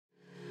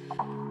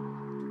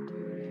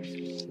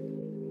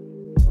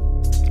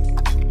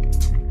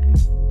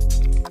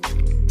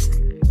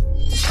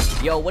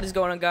Yo, what is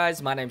going on, guys?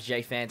 My name is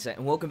JPhanta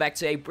and welcome back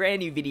to a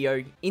brand new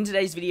video. In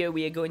today's video,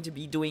 we are going to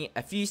be doing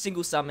a few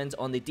single summons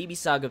on the DB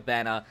Saga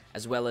banner,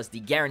 as well as the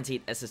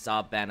guaranteed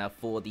SSR banner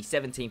for the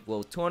 17th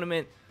World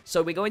Tournament.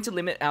 So we're going to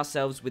limit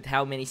ourselves with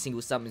how many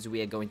single summons we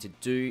are going to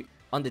do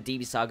on the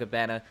DB Saga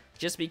banner,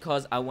 just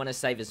because I want to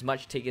save as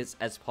much tickets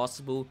as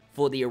possible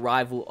for the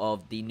arrival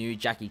of the new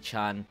Jackie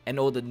Chan and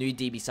all the new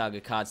DB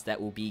Saga cards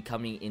that will be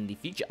coming in the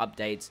future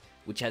updates,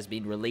 which has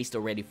been released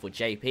already for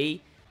JP.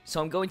 So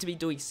I'm going to be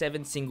doing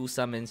 7 single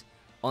summons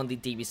on the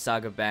DB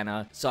Saga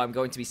banner. So I'm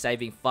going to be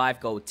saving 5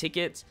 gold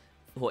tickets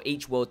for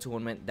each world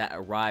tournament that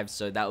arrives.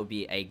 So that would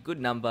be a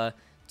good number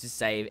to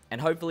save.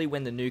 And hopefully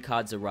when the new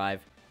cards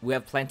arrive, we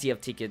have plenty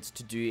of tickets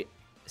to do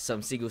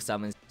some single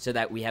summons so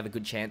that we have a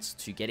good chance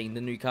to getting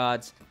the new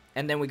cards.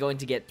 And then we're going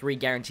to get 3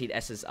 guaranteed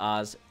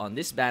SSRs on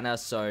this banner.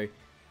 So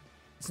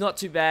it's not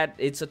too bad.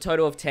 It's a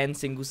total of 10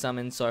 single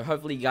summons. So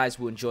hopefully you guys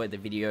will enjoy the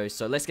video.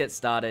 So let's get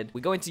started. We're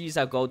going to use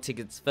our gold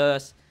tickets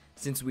first,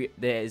 since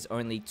there is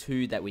only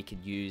 2 that we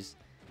could use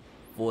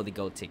for the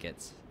gold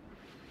tickets.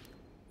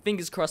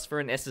 Fingers crossed for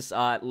an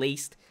SSR at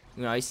least.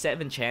 You know,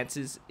 7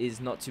 chances is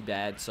not too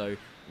bad. So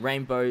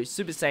Rainbow,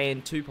 Super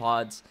Saiyan, 2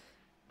 pods.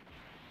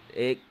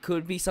 It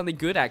could be something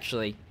good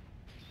actually.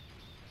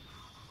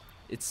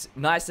 It's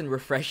nice and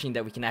refreshing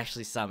that we can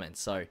actually summon.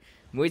 So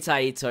Muay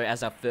Thai Ito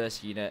as our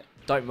first unit.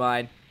 Don't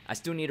mind. I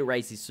still need to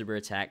raise his super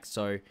attack,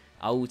 so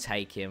I will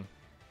take him.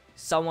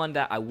 Someone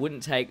that I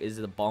wouldn't take is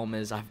the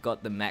Bulmers. I've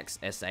got the max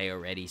SA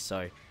already,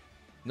 so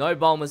no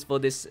Bulmers for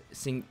this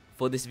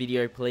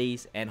video,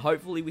 please. And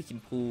hopefully we can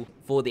pull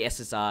for the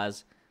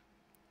SSRs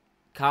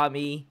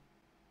Kami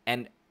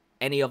and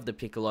any of the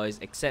Piccolos,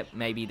 except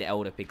maybe the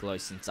Elder Piccolo,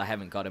 since I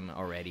haven't got him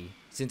already.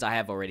 Since I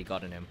have already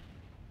gotten him.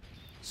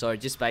 So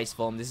just base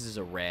form. This is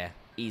a rare,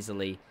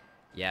 easily.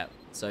 Yeah.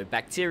 So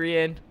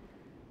Bacterian,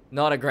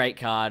 not a great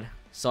card.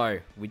 So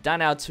we've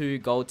done our 2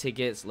 gold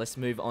tickets. Let's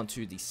move on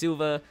to the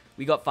silver.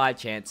 We got 5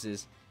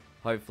 chances.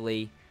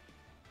 Hopefully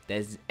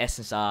there's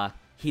SSR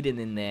hidden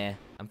in there.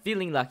 I'm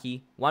feeling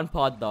lucky. 1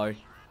 pod though.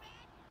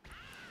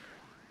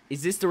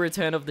 Is this the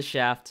return of the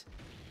Shaft?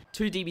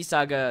 2 DB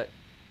Saga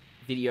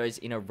videos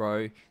in a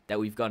row that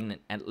we've gotten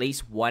at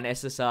least 1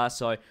 SSR.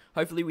 So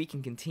hopefully we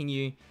can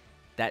continue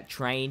that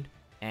train.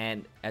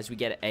 And as we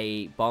get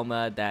a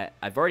Bomber that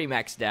I've already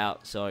maxed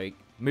out. So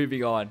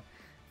moving on.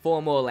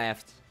 4 more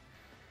left.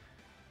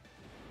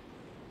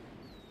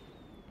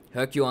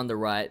 Hercule on the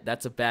right.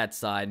 That's a bad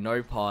side.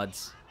 No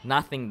pods.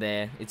 Nothing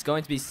there. It's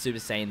going to be Super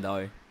Saiyan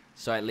though.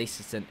 So at least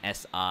it's an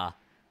SR.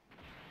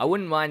 I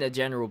wouldn't mind a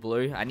General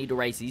Blue. I need to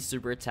raise his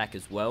super attack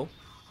as well.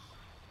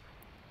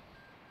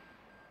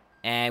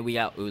 And we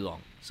got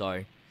Oolong.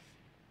 So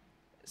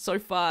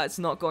far it's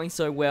not going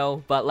so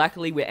well. But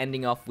luckily we're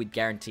ending off with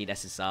guaranteed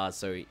SSRs.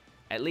 So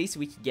at least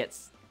we can get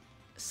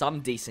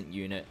some decent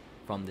unit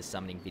from this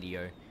summoning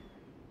video.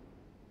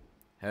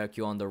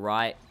 Hercule on the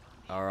right.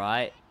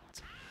 Alright.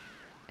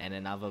 And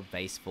another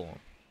base form.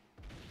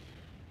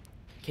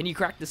 Can you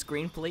crack the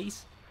screen,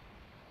 please?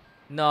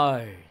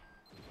 No.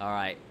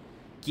 Alright.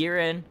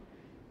 Giran.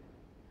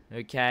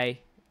 Okay.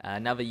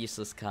 Another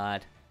useless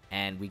card.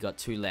 And we got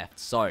 2 left.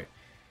 So,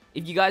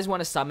 if you guys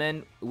want to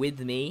summon with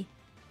me,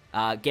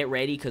 get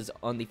ready, because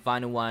on the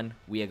final one,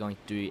 we are going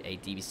to do a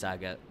DB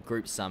Saga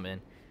group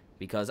summon.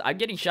 Because I'm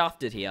getting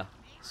shafted here.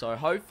 So,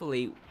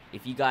 hopefully,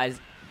 if you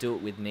guys do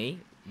it with me,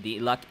 the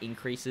luck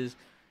increases.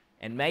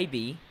 And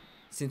maybe,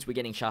 since we're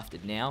getting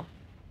shafted now,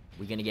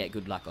 we're going to get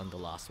good luck on the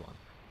last one.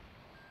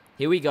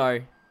 Here we go.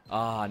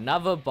 Oh,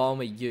 another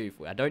Bulmer Youth.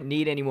 I don't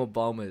need any more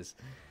Bulmers.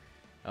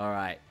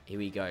 Alright, here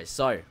we go.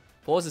 So,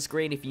 pause the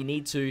screen if you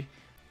need to.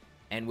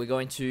 And we're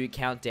going to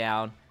count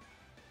down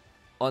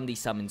on the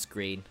summon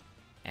screen.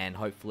 And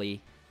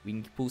hopefully, we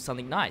can pull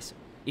something nice.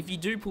 If you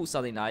do pull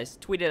something nice,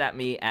 tweet it at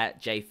me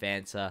at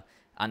JPhanta_,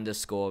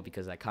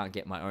 because I can't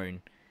get my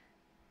own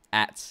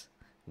 @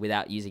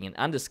 without using an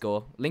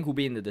underscore. Link will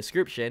be in the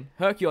description.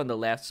 Hercule on the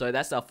left. So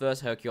that's our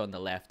first Hercule on the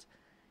left.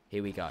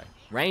 Here we go.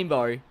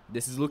 Rainbow.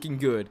 This is looking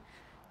good.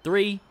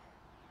 3,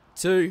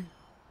 2,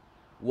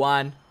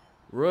 1.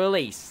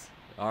 Release.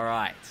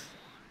 Alright.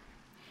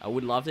 I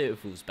would love it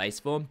if it was base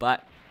form,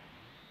 but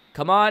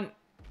come on.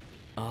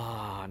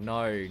 Oh,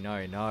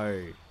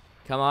 no.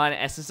 Come on,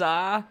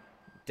 SSR.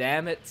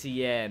 Damn it,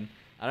 Tien.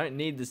 I don't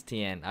need this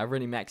Tien. I've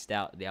already maxed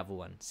out the other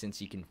one,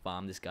 since you can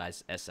farm this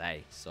guy's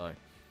SA. So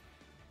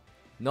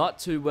not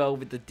too well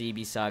with the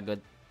DB Saga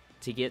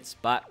tickets,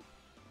 but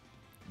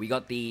we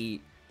got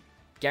the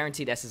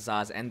guaranteed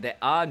SSRs, and there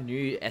are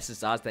new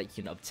SSRs that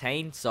you can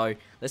obtain. So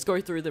let's go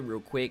through them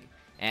real quick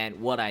and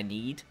what I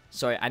need.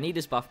 So I need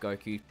this buff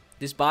Goku.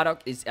 This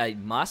Bardock is a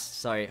must,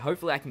 so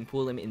hopefully I can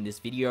pull him in this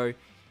video.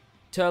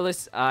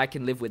 Turles I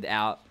can live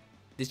without.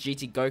 This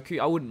GT Goku,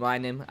 I wouldn't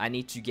mind him. I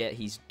need to get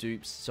his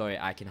dupes so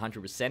I can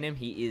 100% him.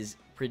 He is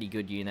pretty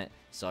good unit,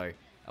 so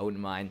I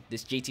wouldn't mind.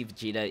 This GT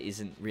Vegeta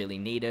isn't really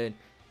needed.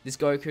 This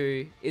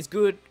Goku is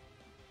good,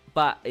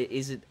 but it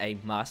isn't a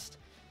must.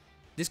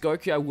 This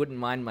Goku I wouldn't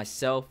mind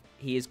myself.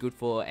 He is good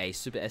for a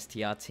Super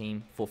STR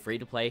team for free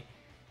to play.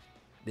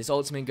 This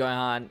Ultimate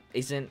Gohan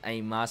isn't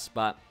a must,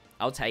 but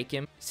I'll take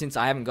him. Since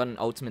I haven't got an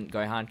Ultimate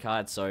Gohan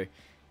card, so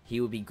he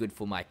will be good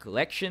for my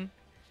collection.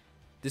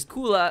 This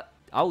Cooler,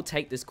 I'll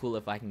take this Cooler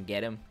if I can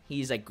get him.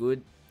 He's a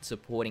good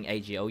supporting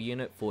AGL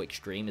unit for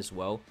Extreme as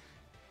well.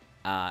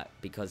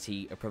 Because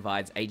he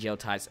provides AGL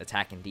types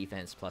attack and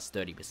defense plus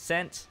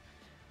 30%.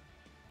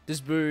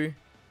 This Boo,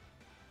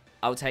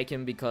 I'll take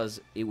him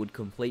because it would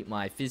complete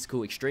my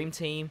physical Extreme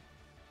team.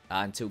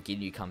 Until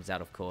Ginyu comes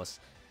out, of course.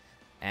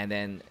 And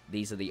then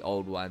these are the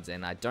old ones,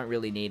 and I don't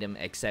really need them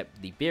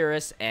except the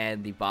Beerus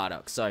and the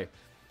Bardock. So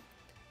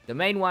the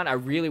main one I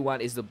really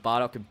want is the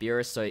Bardock and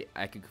Beerus, so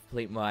I can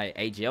complete my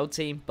AGL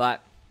team.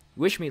 But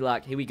wish me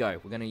luck. Here we go.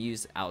 We're going to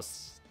use our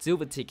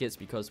silver tickets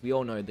because we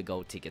all know the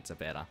gold tickets are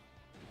better.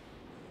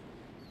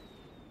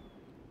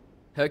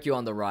 Hercule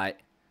on the right.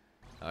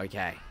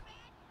 Okay.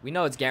 We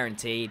know it's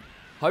guaranteed.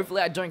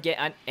 Hopefully I don't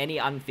get any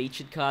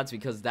unfeatured cards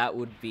because that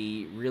would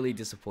be really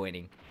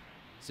disappointing.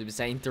 Super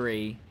Saiyan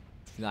 3.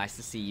 It's nice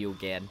to see you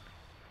again.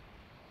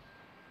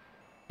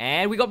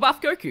 And we got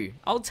Buff Goku.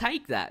 I'll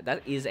take that.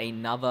 That is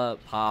another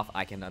path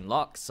I can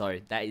unlock. So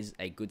that is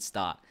a good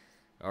start.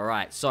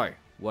 Alright, so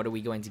what are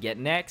we going to get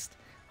next?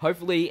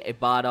 Hopefully a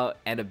Bardock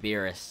and a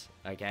Beerus.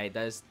 Okay,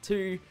 those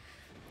two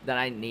that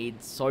I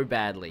need so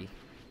badly.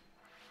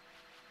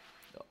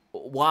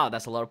 Wow,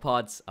 that's a lot of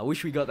pods. I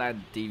wish we got that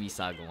DB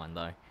Saga one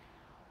though.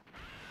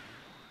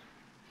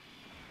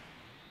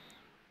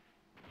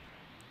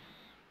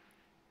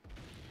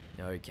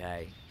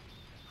 Okay.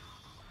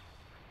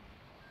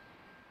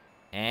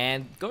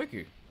 And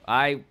Goku.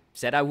 I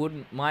said I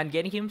wouldn't mind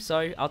getting him,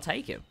 so I'll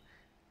take him.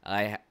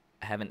 I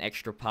have an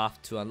extra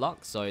path to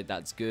unlock, so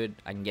that's good.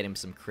 I can get him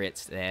some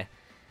crits there.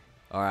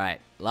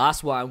 Alright,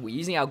 last one. We're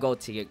using our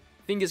gold ticket.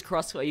 Fingers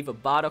crossed for either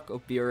Bardock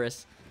or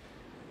Beerus.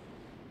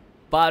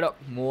 Bardock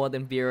more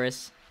than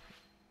Beerus.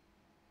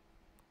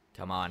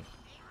 Come on.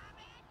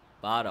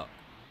 Bardock.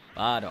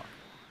 Bardock.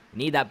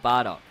 We need that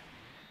Bardock.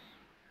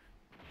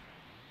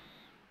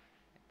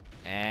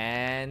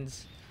 And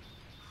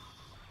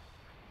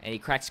any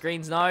cracked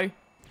screens? No.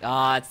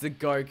 Ah, it's the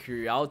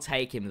Goku. I'll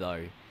take him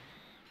though.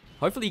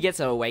 Hopefully he gets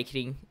an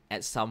awakening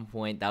at some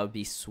point. That would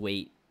be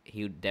sweet.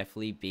 He would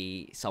definitely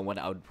be someone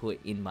I would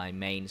put in my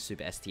main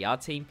Super STR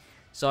team.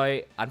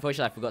 So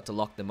unfortunately I forgot to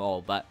lock them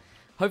all, but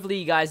hopefully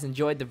you guys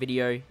enjoyed the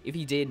video. If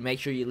you did, make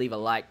sure you leave a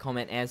like,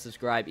 comment, and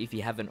subscribe if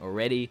you haven't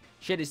already.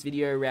 Share this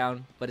video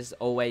around. But as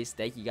always,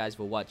 thank you guys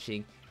for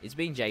watching. It's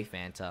been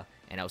JPhanta,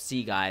 and I'll see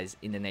you guys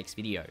in the next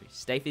video.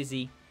 Stay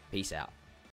fizzy. Peace out.